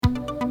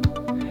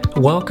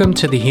Welcome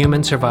to the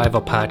Human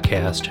Survival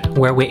Podcast,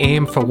 where we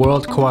aim for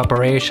world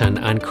cooperation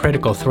on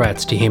critical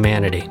threats to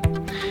humanity.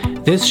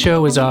 This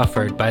show is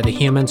offered by the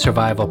Human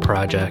Survival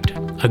Project,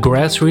 a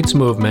grassroots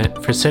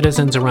movement for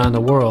citizens around the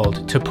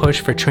world to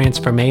push for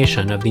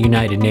transformation of the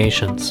United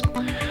Nations.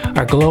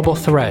 Our global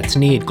threats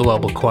need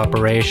global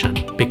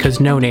cooperation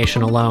because no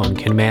nation alone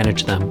can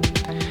manage them.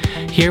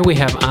 Here we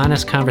have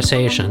honest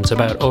conversations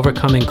about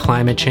overcoming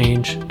climate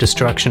change,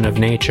 destruction of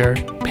nature,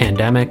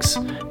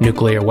 pandemics,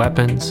 nuclear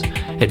weapons,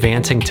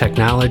 advancing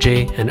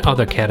technology, and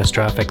other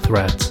catastrophic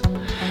threats.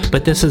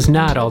 But this is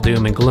not all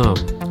doom and gloom.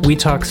 We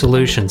talk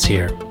solutions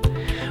here.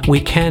 We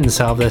can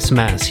solve this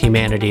mess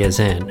humanity is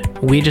in.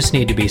 We just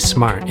need to be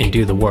smart and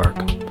do the work.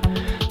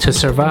 To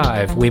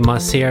survive, we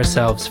must see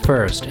ourselves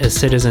first as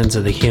citizens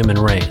of the human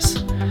race.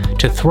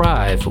 To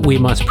thrive, we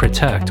must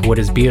protect what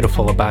is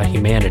beautiful about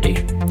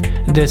humanity.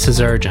 This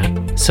is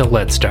urgent, so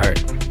let's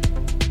start.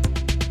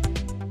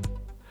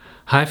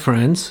 Hi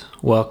friends,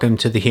 welcome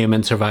to the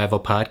Human Survival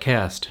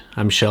Podcast.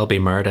 I'm Shelby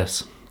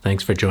Murtis.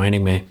 Thanks for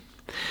joining me.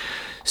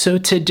 So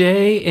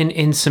today and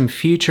in some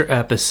future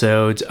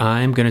episodes,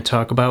 I'm going to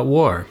talk about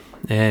war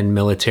and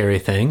military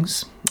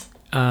things.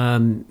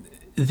 The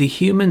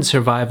Human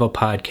Survival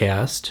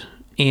Podcast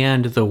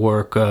and the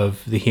work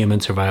of the Human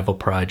Survival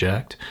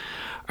Project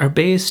are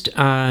based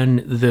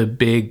on the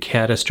big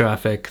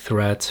catastrophic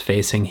threats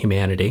facing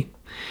humanity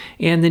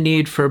and the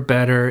need for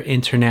better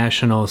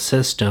international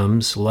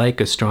systems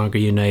like a stronger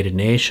United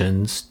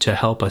Nations to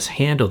help us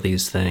handle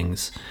these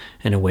things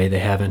in a way they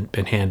haven't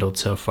been handled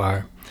so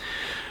far.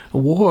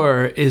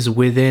 War is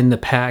within the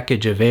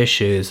package of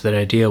issues that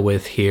I deal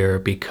with here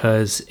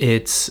because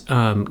it's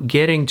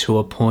getting to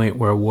a point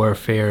where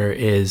warfare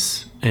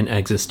is an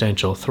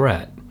existential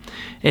threat.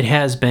 It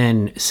has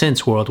been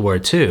since World War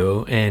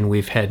II, and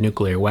we've had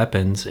nuclear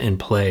weapons in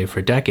play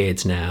for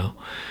decades now.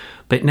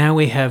 But now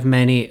we have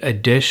many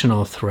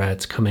additional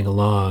threats coming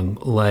along,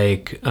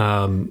 like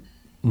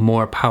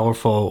more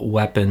powerful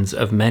weapons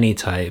of many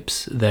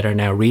types that are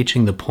now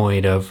reaching the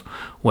point of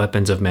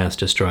weapons of mass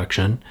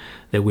destruction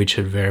that we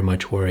should very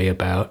much worry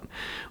about.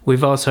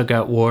 We've also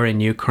got war in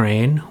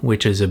Ukraine,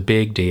 which is a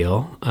big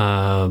deal,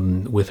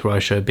 with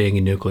Russia being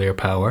a nuclear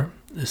power.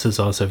 This is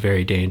also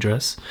very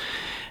dangerous.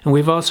 And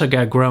we've also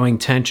got growing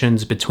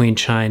tensions between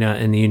China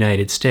and the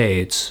United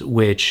States,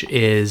 which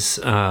is,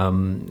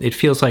 it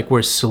feels like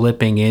we're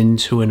slipping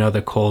into another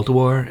Cold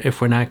War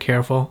if we're not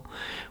careful,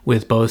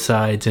 with both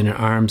sides in an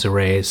arms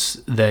race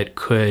that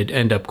could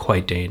end up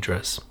quite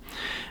dangerous.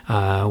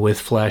 With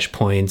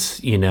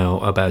flashpoints,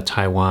 about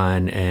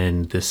Taiwan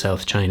and the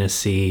South China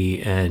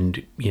Sea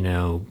and,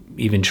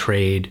 even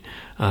trade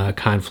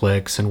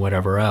conflicts and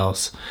whatever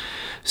else.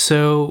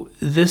 So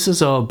this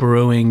is all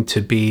brewing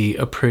to be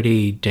a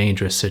pretty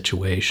dangerous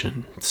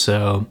situation.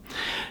 So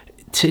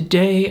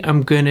today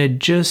I'm going to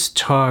just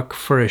talk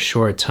for a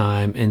short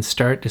time and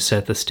start to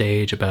set the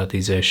stage about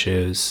these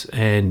issues.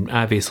 And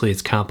obviously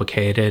it's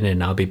complicated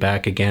and I'll be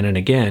back again and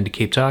again to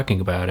keep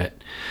talking about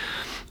it.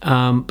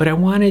 But I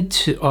wanted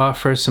to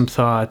offer some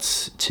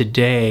thoughts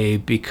today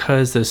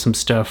because there's some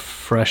stuff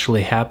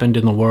freshly happened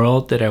in the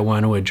world that I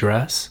want to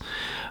address.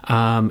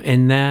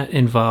 And that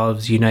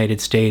involves United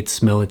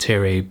States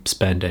military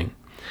spending.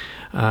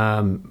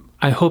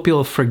 I hope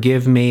you'll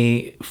forgive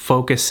me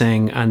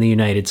focusing on the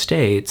United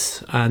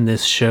States on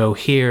this show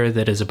here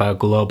that is about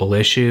global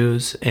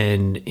issues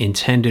and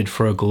intended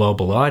for a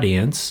global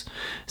audience,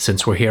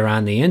 since we're here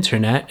on the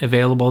internet,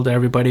 available to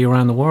everybody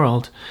around the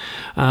world.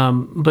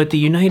 But the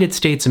United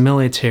States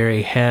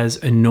military has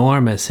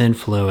enormous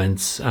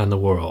influence on the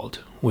world,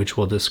 which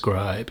we'll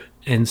describe.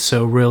 And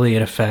so really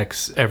it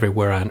affects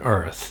everywhere on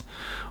Earth,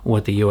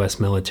 what the U.S.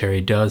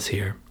 military does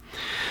here.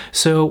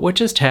 So what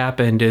just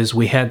happened is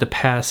we had the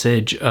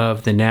passage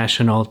of the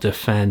National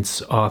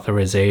Defense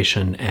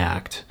Authorization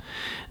Act.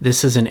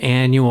 This is an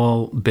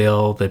annual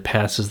bill that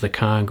passes the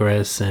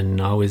Congress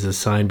and always is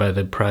signed by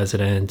the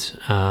president.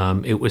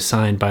 It was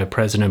signed by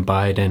President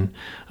Biden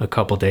a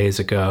couple days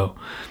ago.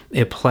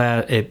 It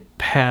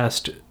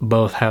passed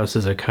both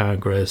houses of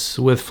Congress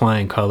with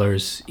flying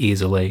colors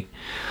easily.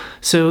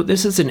 So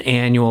this is an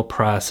annual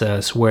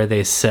process where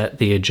they set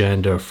the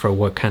agenda for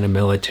what kind of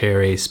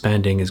military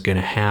spending is going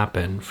to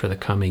happen for the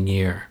coming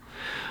year.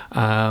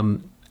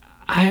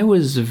 I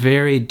was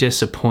very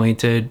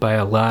disappointed by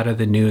a lot of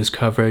the news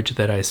coverage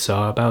that I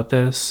saw about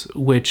this,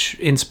 which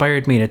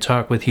inspired me to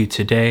talk with you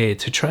today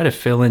to try to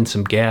fill in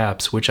some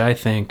gaps, which I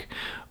think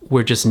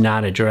were just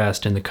not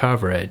addressed in the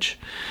coverage.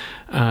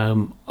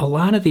 A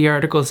lot of the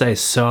articles I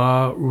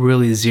saw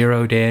really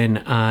zeroed in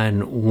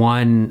on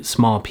one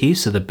small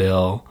piece of the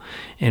bill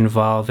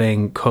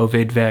involving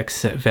COVID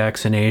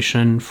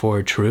vaccination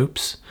for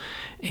troops,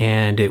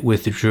 and it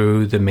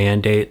withdrew the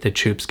mandate that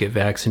troops get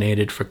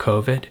vaccinated for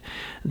COVID.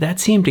 That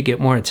seemed to get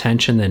more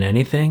attention than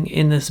anything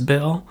in this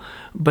bill,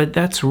 but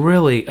that's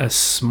really a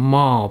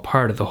small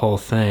part of the whole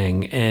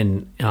thing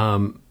and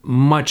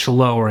much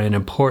lower in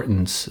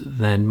importance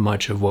than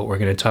much of what we're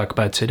going to talk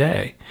about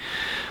today.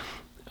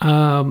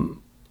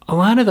 A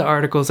lot of the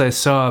articles I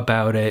saw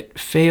about it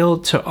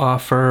failed to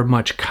offer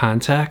much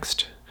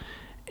context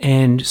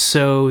And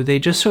so they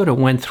just sort of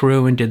went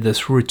through and did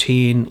this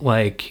routine,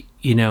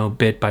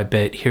 bit by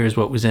bit, here's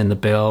what was in the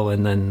bill,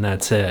 and then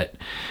that's it.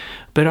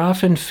 But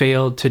often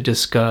failed to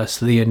discuss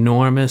the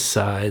enormous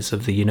size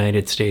of the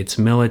United States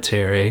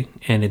military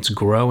and its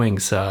growing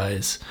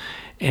size,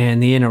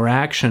 and the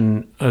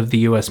interaction of the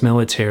U.S.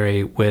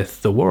 military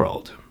with the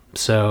world.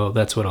 So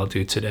that's what I'll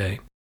do today.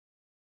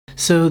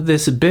 So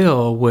this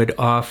bill would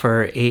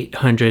offer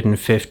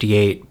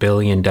 $858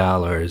 billion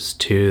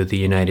to the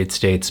United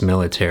States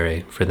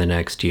military for the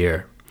next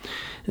year.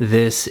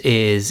 This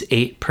is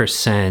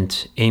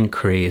 8%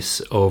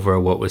 increase over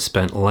what was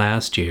spent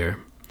last year.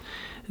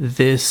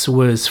 This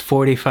was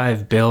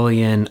 $45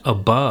 billion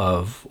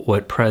above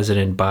what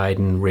President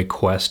Biden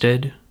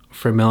requested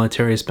for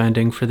military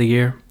spending for the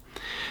year.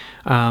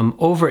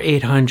 Over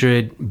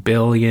 $800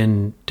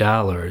 billion.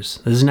 This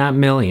is not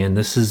million,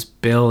 this is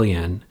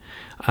billion.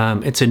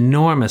 It's an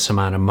enormous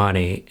amount of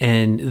money,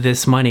 and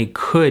this money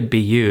could be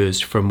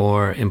used for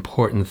more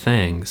important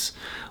things,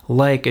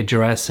 like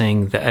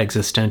addressing the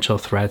existential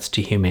threats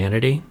to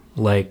humanity,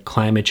 like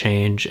climate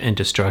change and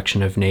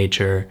destruction of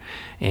nature,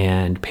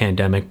 and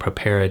pandemic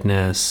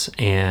preparedness,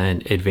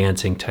 and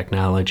advancing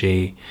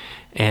technology,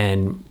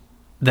 and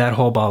that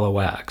whole ball of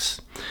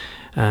wax.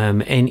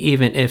 And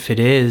even if it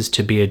is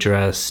to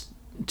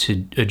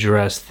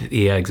address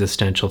the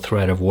existential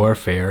threat of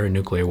warfare,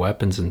 nuclear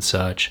weapons and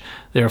such,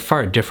 there are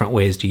far different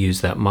ways to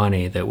use that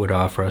money that would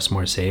offer us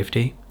more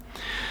safety.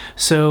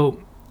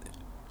 So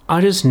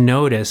I'll just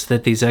notice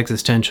that these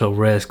existential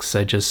risks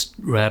I just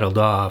rattled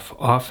off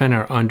often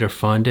are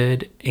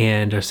underfunded,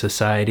 and our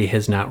society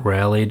has not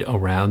rallied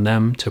around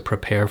them to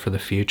prepare for the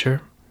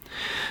future.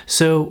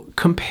 So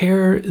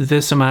compare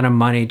this amount of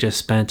money just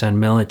spent on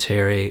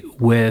military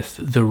with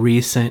the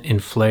recent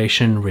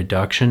Inflation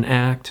Reduction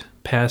Act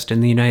passed in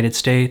the United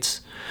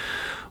States,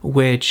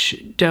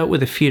 which dealt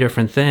with a few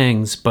different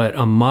things, but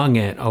among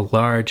it, a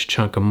large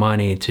chunk of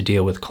money to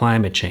deal with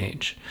climate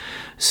change.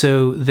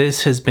 So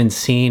this has been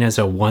seen as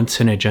a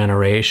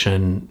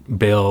once-in-a-generation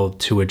bill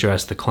to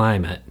address the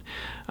climate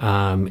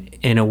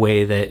in a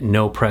way that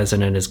no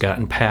president has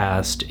gotten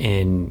past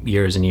in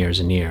years and years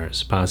and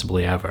years,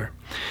 possibly ever.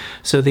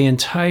 So the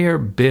entire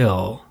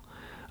bill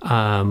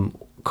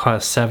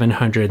cost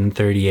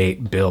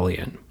 $738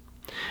 billion.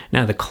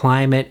 Now, the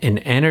climate and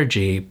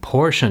energy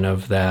portion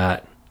of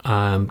that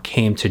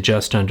came to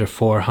just under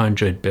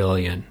 $400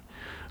 billion,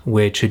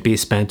 which would be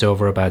spent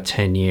over about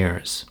 10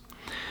 years.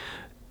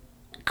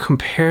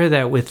 Compare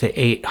that with the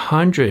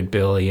 $800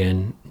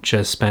 billion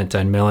just spent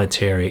on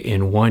military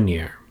in 1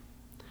 year.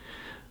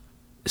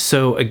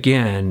 So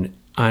again,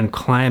 on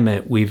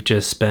climate, we've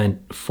just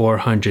spent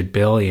 $400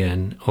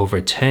 billion over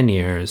 10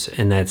 years,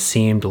 and that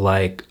seemed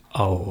like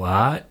a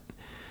lot.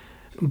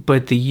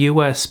 But the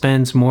U.S.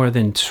 spends more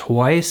than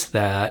twice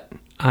that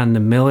on the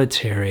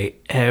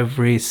military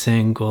every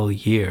single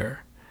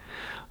year.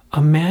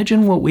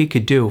 Imagine what we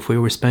could do if we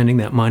were spending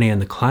that money on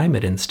the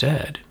climate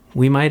instead.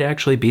 We might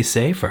actually be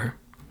safer.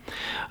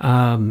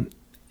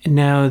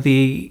 Now,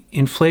 the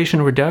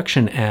Inflation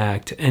Reduction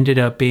Act ended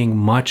up being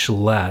much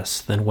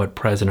less than what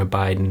President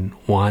Biden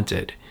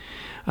wanted.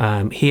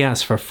 He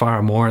asked for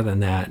far more than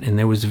that, and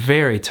there was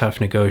very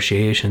tough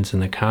negotiations in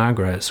the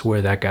Congress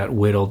where that got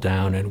whittled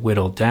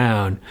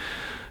down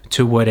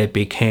to what it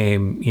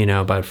became,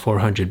 about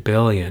 $400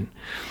 billion.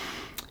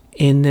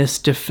 In this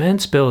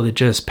defense bill that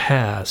just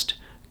passed,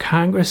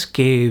 Congress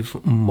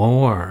gave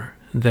more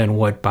than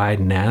what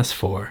Biden asked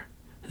for.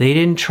 They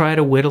didn't try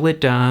to whittle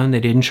it down. They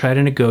didn't try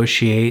to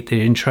negotiate. They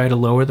didn't try to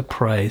lower the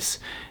price.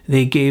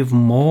 They gave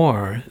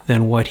more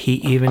than what he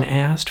even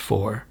asked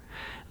for.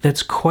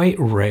 That's quite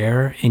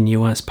rare in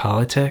U.S.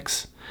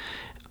 politics.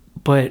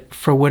 But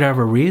for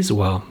whatever reason,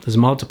 well, there's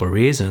multiple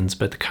reasons,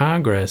 but the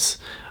Congress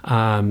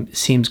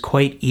seems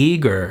quite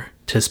eager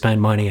to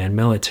spend money on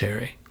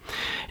military.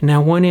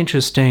 Now, one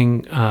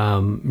interesting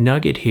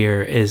nugget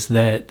here is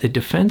that the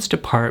Defense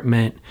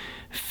Department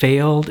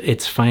failed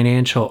its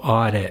financial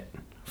audit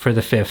for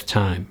the 5th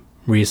time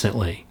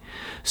recently.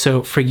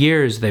 So for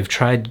years, they've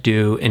tried to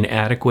do an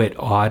adequate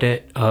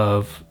audit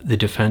of the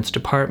Defense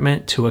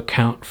Department to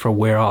account for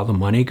where all the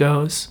money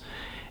goes,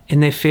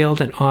 and they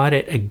failed an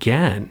audit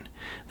again.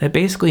 That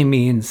basically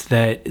means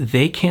that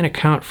they can't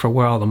account for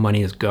where all the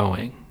money is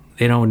going.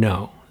 They don't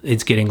know.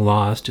 It's getting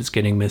lost, it's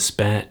getting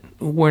misspent.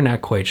 We're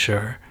not quite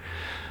sure.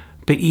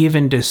 But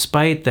even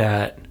despite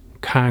that,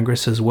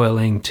 Congress is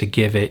willing to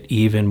give it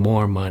even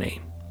more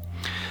money.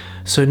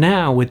 So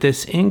now with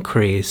this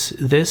increase,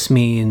 this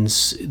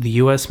means the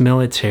U.S.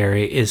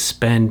 military is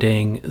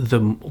spending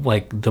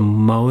the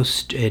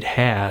most it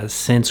has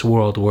since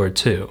World War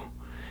II,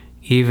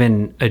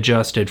 even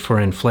adjusted for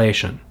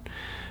inflation.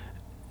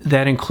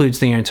 That includes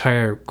the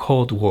entire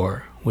Cold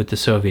War with the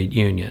Soviet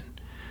Union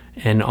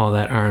and all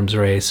that arms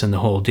race and the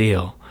whole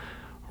deal.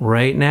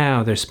 Right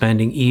now, they're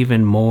spending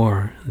even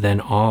more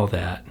than all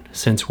that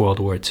since World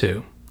War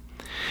II.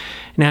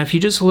 Now, if you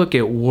just look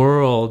at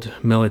world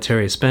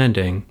military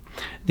spending,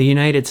 the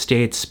United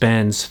States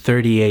spends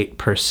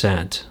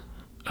 38%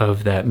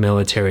 of that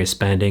military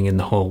spending in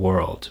the whole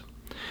world.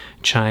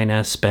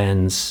 China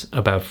spends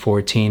about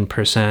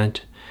 14%,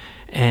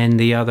 and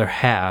the other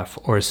half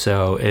or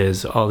so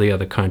is all the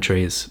other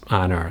countries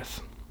on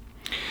Earth.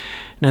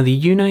 Now, the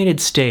United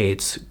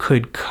States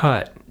could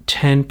cut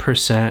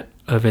 10%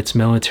 of its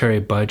military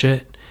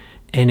budget,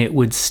 and it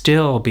would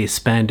still be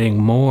spending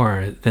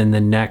more than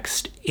the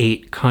next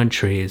 8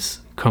 countries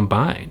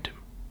combined.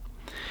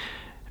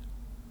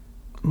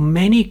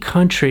 Many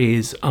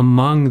countries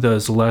among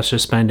those lesser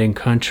spending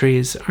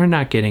countries are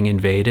not getting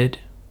invaded.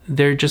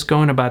 They're just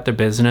going about their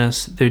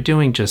business. They're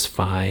doing just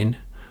fine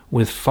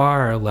with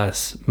far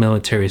less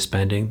military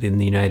spending than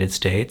the United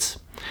States.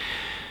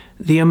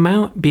 The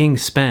amount being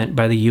spent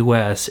by the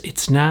U.S.,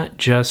 it's not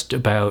just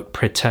about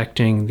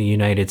protecting the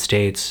United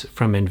States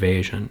from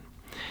invasion.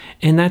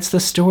 And that's the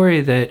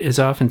story that is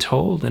often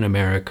told in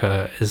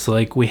America, is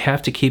like, we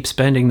have to keep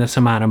spending this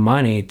amount of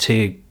money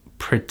to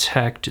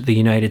protect the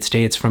United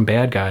States from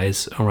bad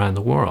guys around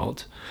the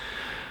world.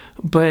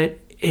 But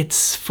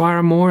it's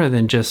far more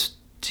than just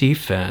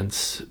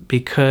defense,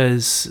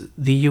 because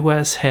the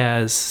U.S.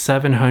 has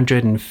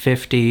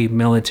 750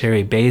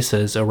 military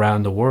bases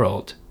around the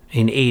world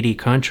in 80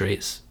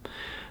 countries.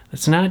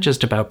 It's not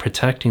just about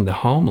protecting the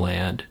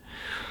homeland.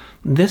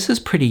 This is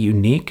pretty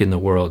unique in the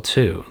world,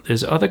 too.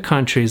 There's other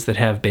countries that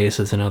have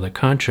bases in other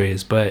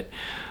countries, but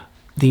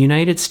the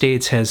United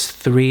States has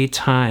 3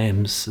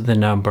 times the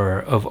number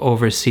of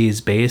overseas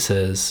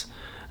bases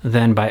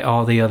than by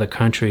all the other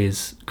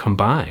countries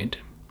combined.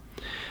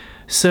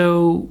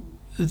 So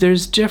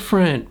there's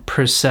different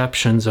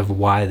perceptions of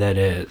why that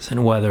is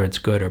and whether it's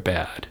good or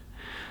bad.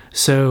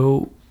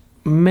 So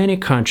many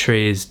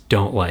countries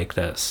don't like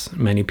this.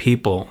 Many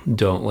people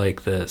don't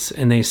like this.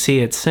 And they see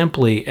it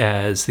simply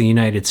as the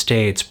United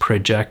States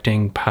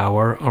projecting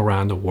power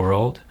around the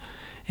world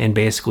and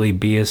basically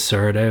be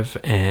assertive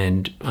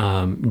and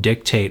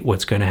dictate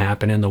what's going to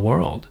happen in the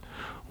world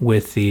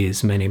with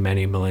these many,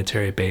 many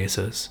military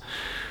bases.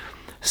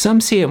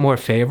 Some see it more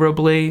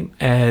favorably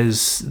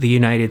as the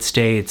United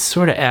States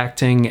sort of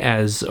acting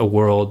as a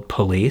world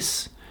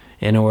police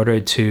in order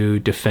to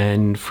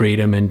defend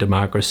freedom and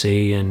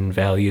democracy and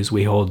values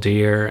we hold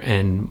dear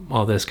and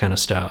all this kind of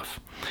stuff,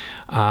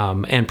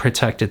 and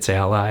protect its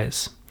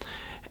allies.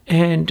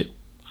 And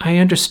I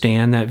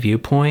understand that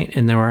viewpoint,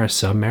 and there are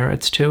some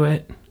merits to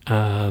it.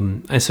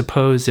 I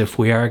suppose if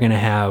we are going to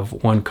have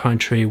one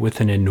country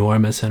with an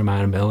enormous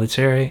amount of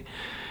military,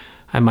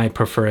 I might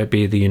prefer it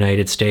be the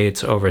United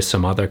States over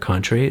some other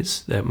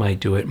countries that might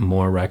do it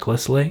more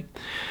recklessly.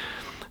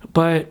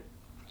 But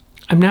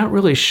I'm not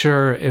really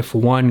sure if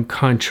one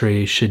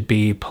country should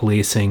be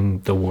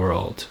policing the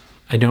world.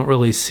 I don't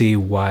really see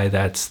why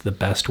that's the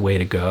best way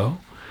to go.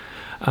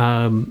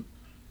 At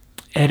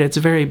its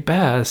very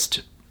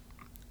best,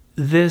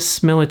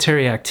 this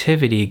military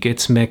activity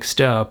gets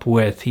mixed up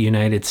with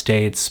United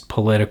States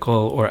political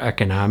or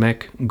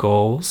economic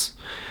goals.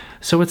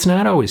 So it's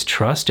not always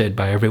trusted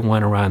by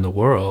everyone around the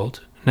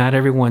world. Not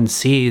everyone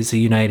sees the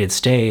United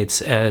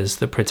States as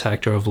the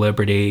protector of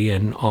liberty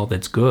and all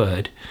that's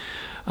good.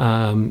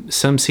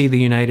 Some see the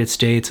United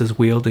States as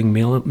wielding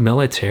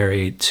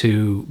military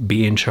to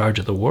be in charge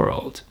of the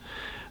world.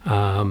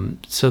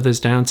 So there's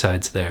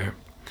downsides there.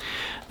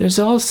 There's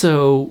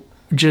also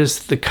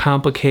just the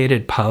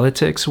complicated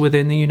politics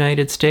within the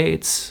United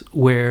States,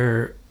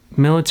 where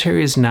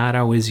military is not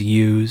always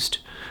used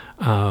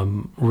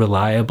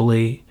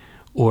reliably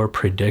or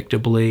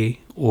predictably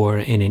or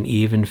in an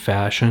even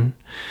fashion.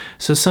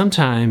 So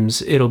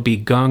sometimes it'll be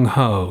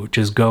gung-ho,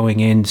 just going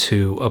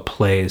into a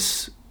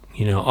place,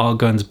 all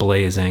guns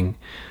blazing,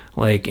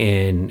 like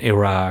in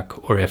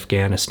Iraq or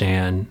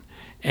Afghanistan,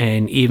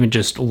 and even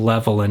just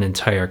level an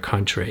entire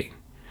country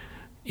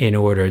in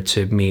order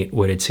to meet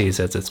what it sees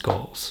as its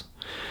goals.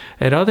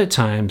 At other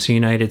times, the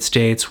United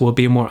States will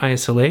be more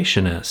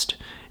isolationist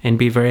and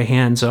be very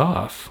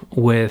hands-off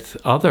with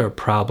other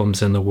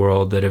problems in the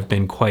world that have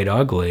been quite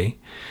ugly.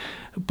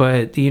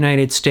 But the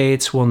United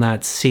States will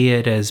not see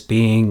it as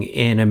being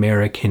in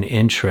American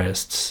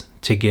interests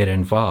to get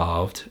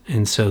involved,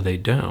 and so they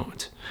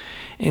don't.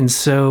 And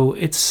so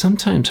it's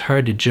sometimes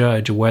hard to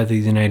judge whether the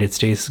United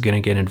States is going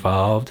to get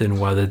involved and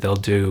whether they'll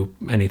do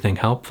anything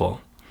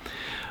helpful.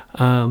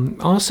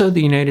 Also,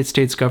 the United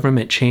States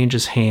government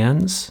changes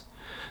hands.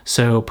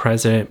 So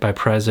president by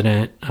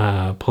president,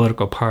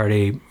 political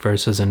party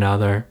versus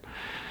another.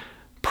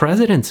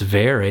 Presidents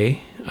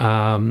vary.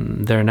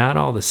 They're not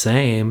all the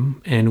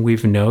same. And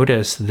we've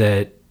noticed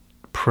that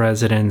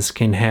presidents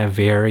can have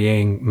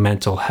varying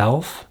mental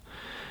health,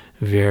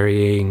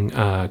 varying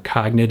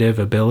cognitive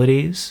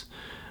abilities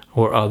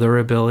or other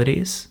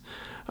abilities.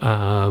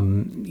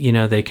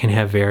 They can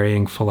have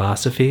varying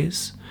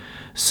philosophies.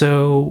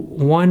 So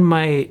one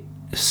might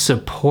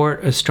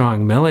support a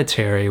strong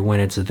military when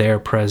it's their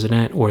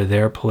president or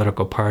their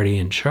political party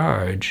in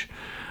charge,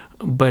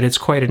 but it's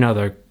quite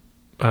another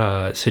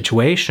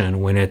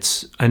situation when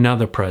it's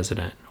another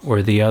president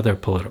or the other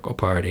political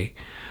party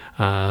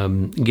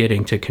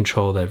getting to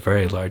control that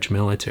very large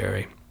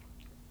military.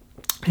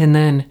 And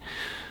then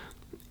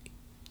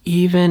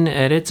even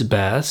at its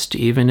best,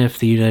 even if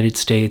the United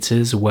States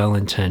is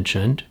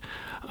well-intentioned,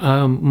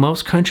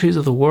 most countries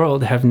of the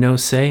world have no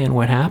say in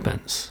what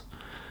happens.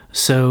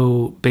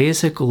 So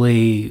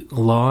basically,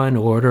 law and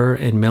order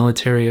and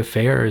military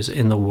affairs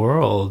in the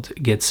world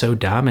get so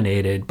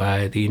dominated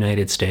by the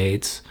United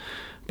States,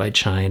 by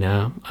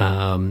China,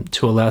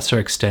 to a lesser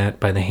extent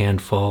by the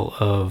handful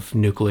of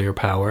nuclear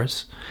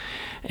powers.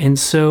 And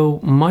so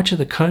much of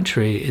the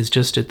country is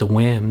just at the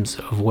whims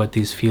of what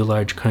these few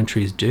large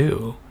countries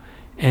do.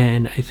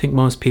 And I think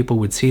most people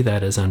would see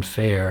that as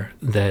unfair,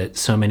 that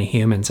so many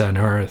humans on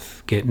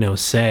Earth get no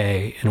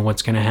say in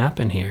what's going to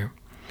happen here.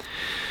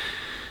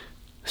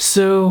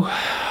 So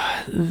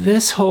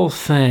this whole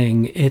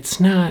thing, it's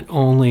not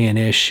only an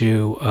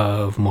issue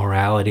of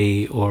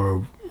morality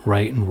or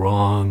right and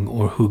wrong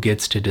or who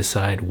gets to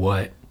decide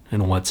what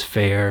and what's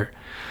fair.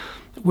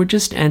 We're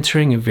just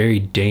entering a very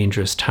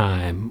dangerous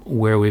time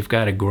where we've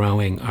got a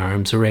growing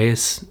arms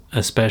race,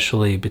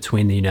 especially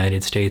between the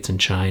United States and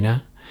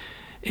China.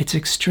 It's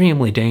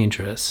extremely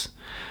dangerous.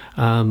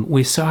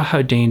 We saw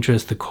how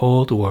dangerous the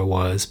Cold War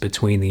was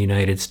between the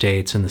United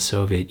States and the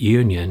Soviet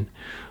Union,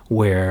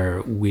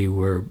 where we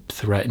were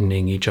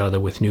threatening each other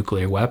with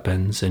nuclear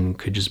weapons and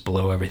could just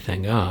blow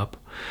everything up.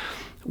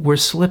 We're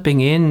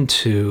slipping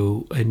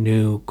into a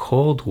new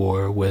Cold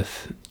War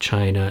with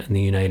China and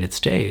the United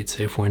States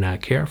if we're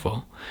not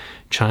careful.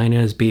 China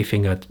is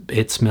beefing up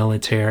its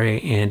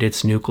military and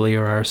its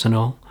nuclear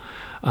arsenal,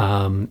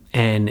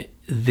 and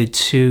the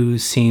two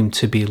seem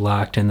to be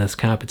locked in this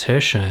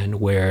competition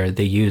where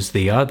they use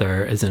the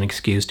other as an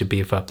excuse to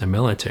beef up their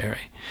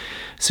military.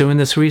 So in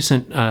this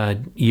recent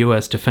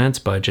U.S. defense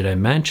budget I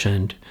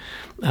mentioned,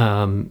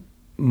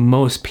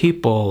 most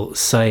people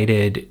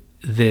cited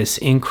this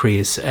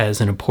increase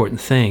as an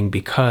important thing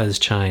because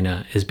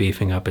China is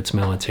beefing up its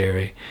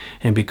military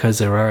and because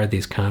there are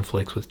these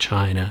conflicts with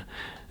China.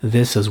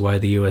 This is why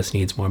the U.S.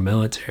 needs more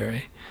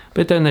military.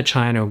 But then the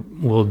China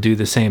will do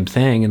the same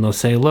thing and they'll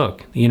say,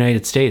 look, the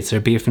United States, they're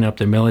beefing up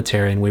their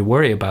military and we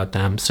worry about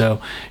them.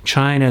 So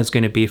China is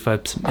going to beef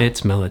up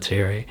its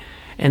military.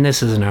 And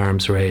this is an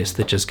arms race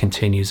that just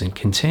continues and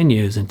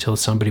continues until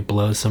somebody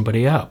blows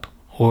somebody up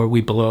or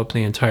we blow up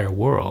the entire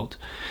world.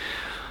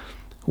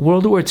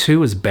 World War II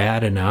was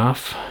bad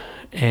enough,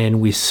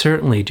 and we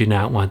certainly do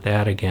not want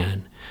that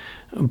again.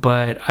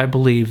 But I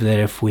believe that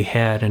if we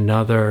had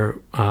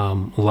another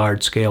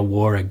large-scale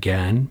war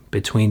again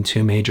between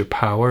two major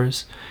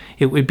powers,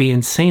 it would be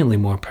insanely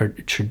more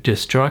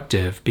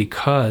destructive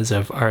because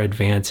of our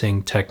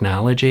advancing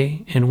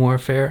technology in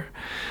warfare.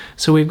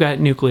 So we've got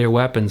nuclear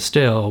weapons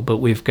still, but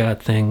we've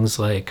got things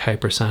like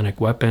hypersonic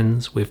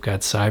weapons, we've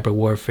got cyber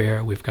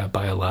warfare, we've got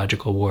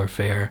biological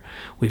warfare,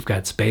 we've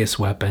got space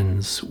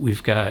weapons,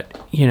 we've got,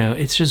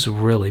 it's just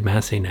really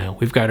messy now.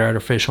 We've got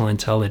artificial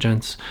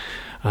intelligence,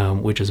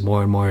 which is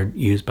more and more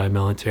used by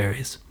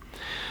militaries.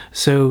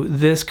 So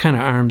this kind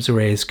of arms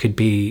race could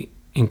be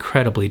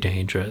incredibly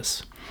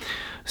dangerous.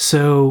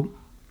 So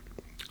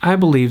I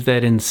believe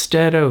that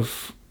instead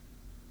of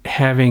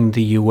having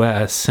the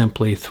U.S.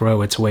 simply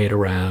throw its weight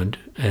around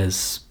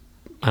as,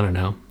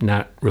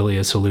 not really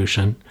a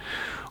solution,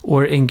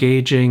 or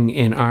engaging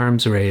in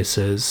arms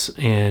races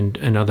and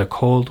another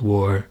Cold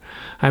War,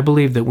 I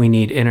believe that we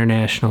need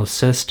international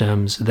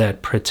systems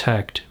that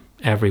protect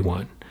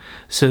everyone.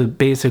 So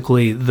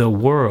basically, the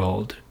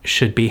world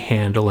should be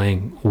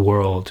handling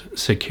world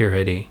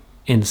security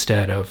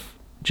instead of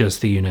just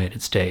the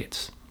United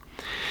States.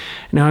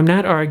 Now, I'm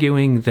not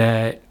arguing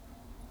that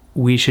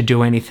we should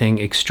do anything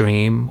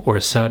extreme or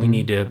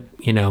suddenly need to,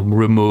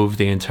 remove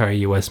the entire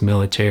U.S.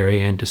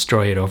 military and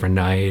destroy it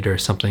overnight or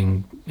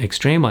something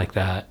extreme like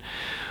that.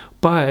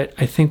 But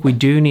I think we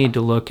do need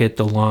to look at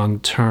the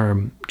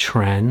long-term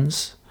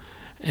trends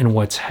and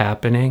what's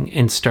happening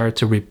and start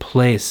to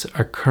replace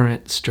our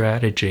current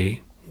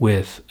strategy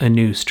with a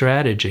new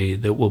strategy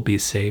that will be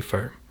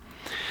safer.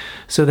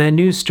 So that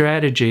new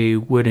strategy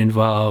would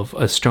involve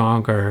a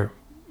stronger,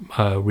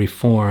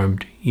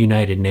 reformed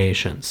United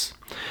Nations.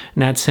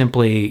 Not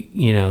simply,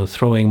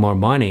 throwing more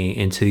money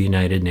into the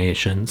United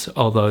Nations,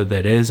 although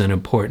that is an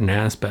important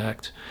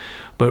aspect,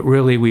 but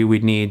really we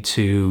would need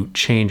to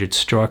change it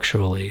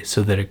structurally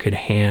so that it could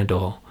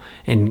handle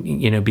and,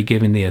 be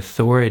given the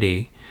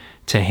authority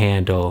to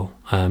handle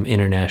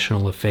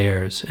international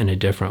affairs in a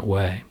different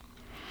way.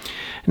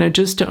 Now,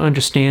 just to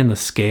understand the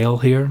scale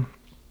here,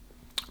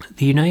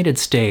 the United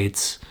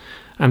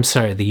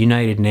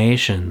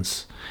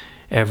Nations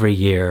every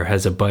year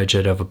has a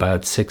budget of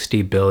about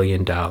 $60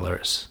 billion.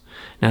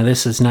 Now,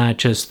 this is not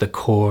just the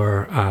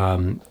core,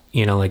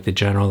 like the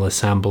General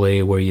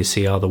Assembly where you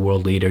see all the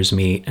world leaders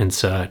meet and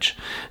such.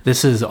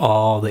 This is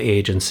all the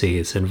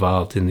agencies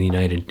involved in the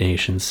United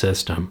Nations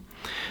system.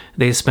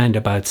 They spend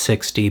about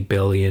 $60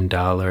 billion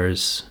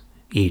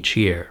each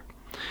year.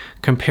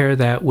 Compare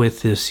that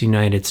with this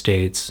United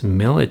States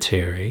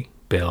military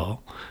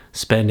bill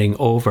spending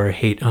over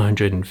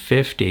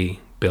 $850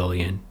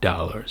 billion,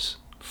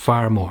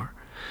 far more.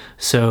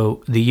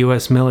 So the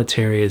U.S.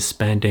 military is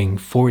spending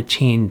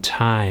 14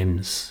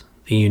 times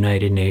the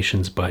United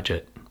Nations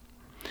budget.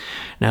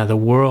 Now, the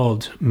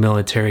world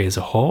military as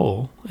a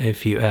whole,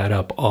 if you add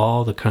up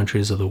all the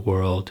countries of the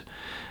world,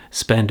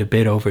 spend a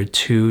bit over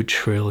 $2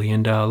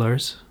 trillion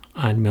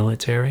on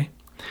military.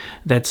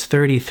 That's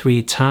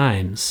 33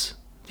 times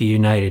the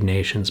United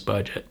Nations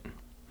budget.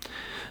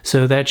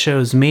 So that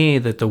shows me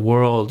that the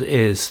world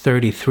is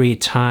 33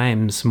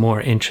 times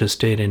more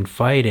interested in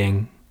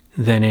fighting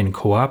than in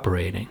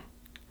cooperating.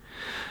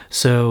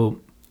 So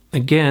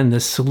again, the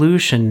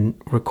solution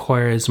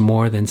requires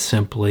more than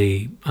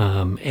simply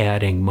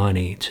adding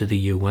money to the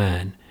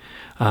UN.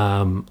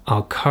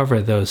 I'll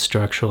cover those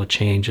structural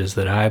changes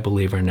that I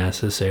believe are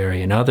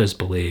necessary and others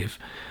believe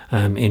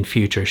in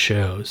future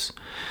shows.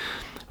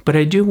 But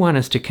I do want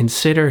us to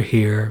consider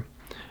here,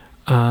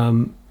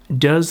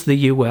 does the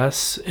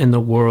U.S. and the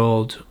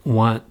world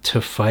want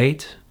to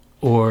fight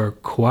or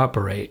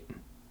cooperate?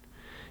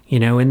 You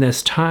know, in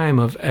this time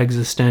of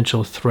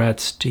existential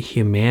threats to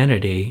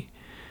humanity,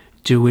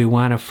 do we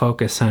want to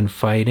focus on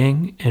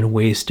fighting and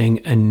wasting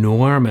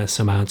enormous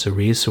amounts of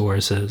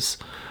resources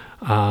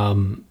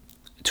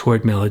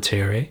toward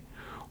military?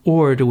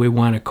 Or do we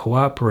want to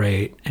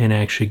cooperate and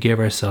actually give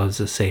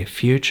ourselves a safe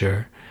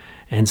future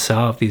and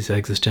solve these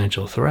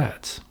existential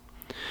threats?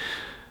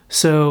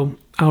 So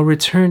I'll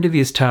return to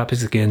these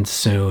topics again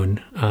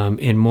soon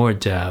in more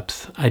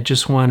depth. I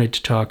just wanted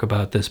to talk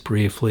about this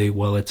briefly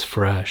while it's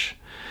fresh.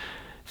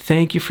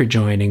 Thank you for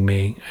joining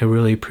me. I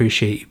really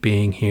appreciate you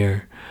being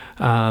here.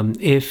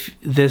 If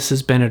this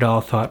has been at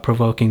all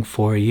thought-provoking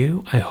for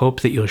you, I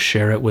hope that you'll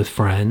share it with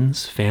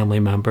friends, family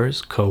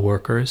members,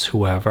 coworkers,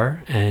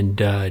 whoever, and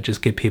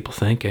just get people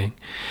thinking.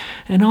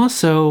 And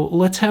also,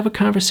 let's have a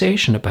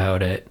conversation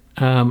about it.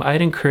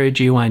 I'd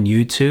encourage you on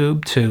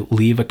YouTube to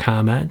leave a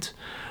comment.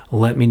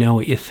 Let me know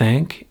what you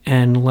think,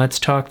 and let's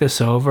talk this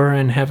over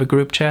and have a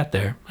group chat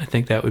there. I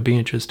think that would be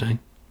interesting.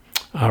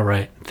 All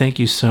right. Thank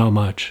you so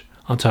much.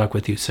 I'll talk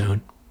with you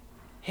soon.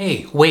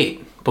 Hey,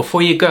 wait.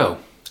 Before you go,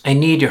 I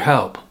need your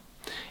help.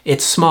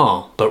 It's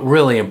small, but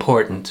really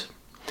important.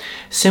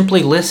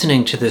 Simply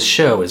listening to this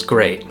show is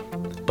great,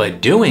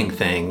 but doing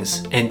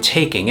things and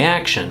taking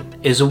action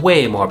is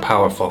way more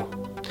powerful.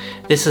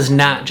 This is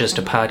not just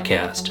a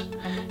podcast.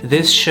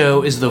 This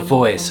show is the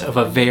voice of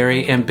a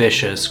very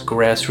ambitious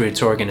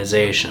grassroots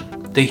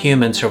organization, the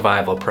Human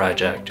Survival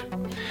Project.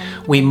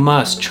 We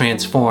must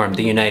transform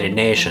the United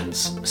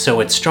Nations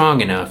so it's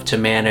strong enough to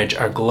manage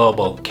our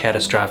global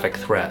catastrophic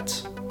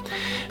threats.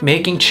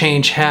 Making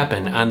change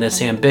happen on this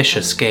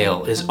ambitious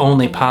scale is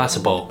only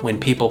possible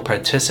when people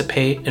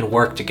participate and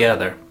work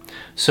together.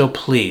 So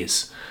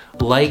please,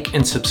 like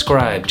and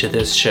subscribe to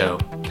this show,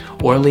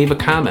 or leave a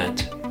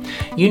comment.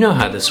 You know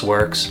how this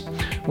works.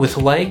 With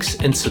likes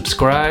and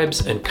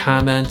subscribes and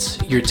comments,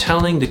 you're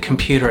telling the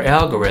computer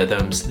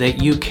algorithms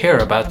that you care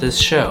about this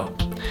show.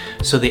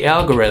 So the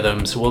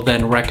algorithms will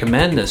then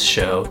recommend this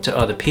show to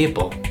other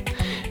people.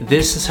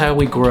 This is how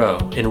we grow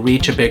and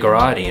reach a bigger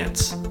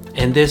audience.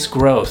 And this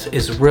growth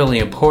is really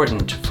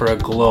important for a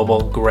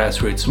global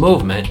grassroots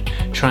movement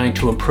trying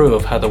to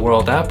improve how the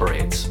world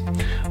operates.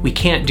 We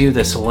can't do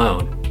this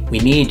alone. We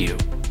need you.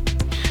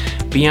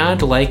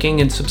 Beyond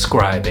liking and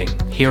subscribing,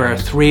 here are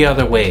 3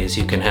 other ways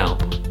you can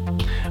help.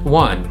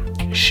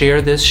 1.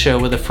 Share this show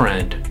with a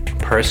friend,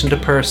 person to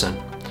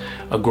person.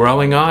 A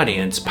growing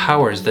audience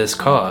powers this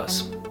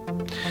cause.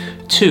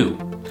 2.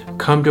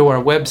 Come to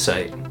our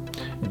website,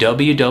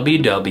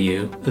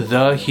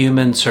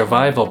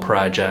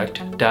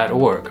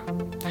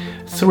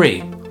 www.thehumansurvivalproject.org.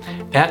 3.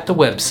 At the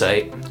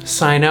website,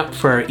 sign up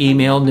for our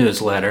email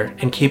newsletter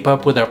and keep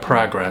up with our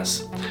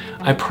progress.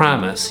 I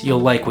promise you'll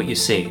like what you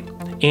see,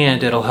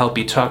 and it'll help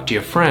you talk to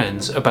your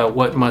friends about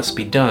what must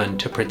be done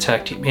to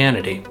protect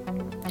humanity.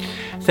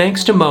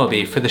 Thanks to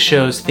Moby for the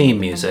show's theme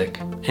music,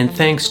 and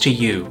thanks to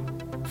you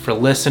for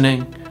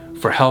listening,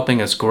 for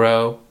helping us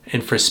grow,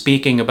 and for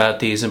speaking about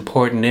these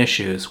important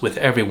issues with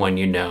everyone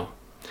you know.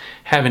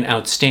 Have an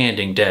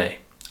outstanding day.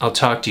 I'll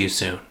talk to you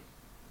soon.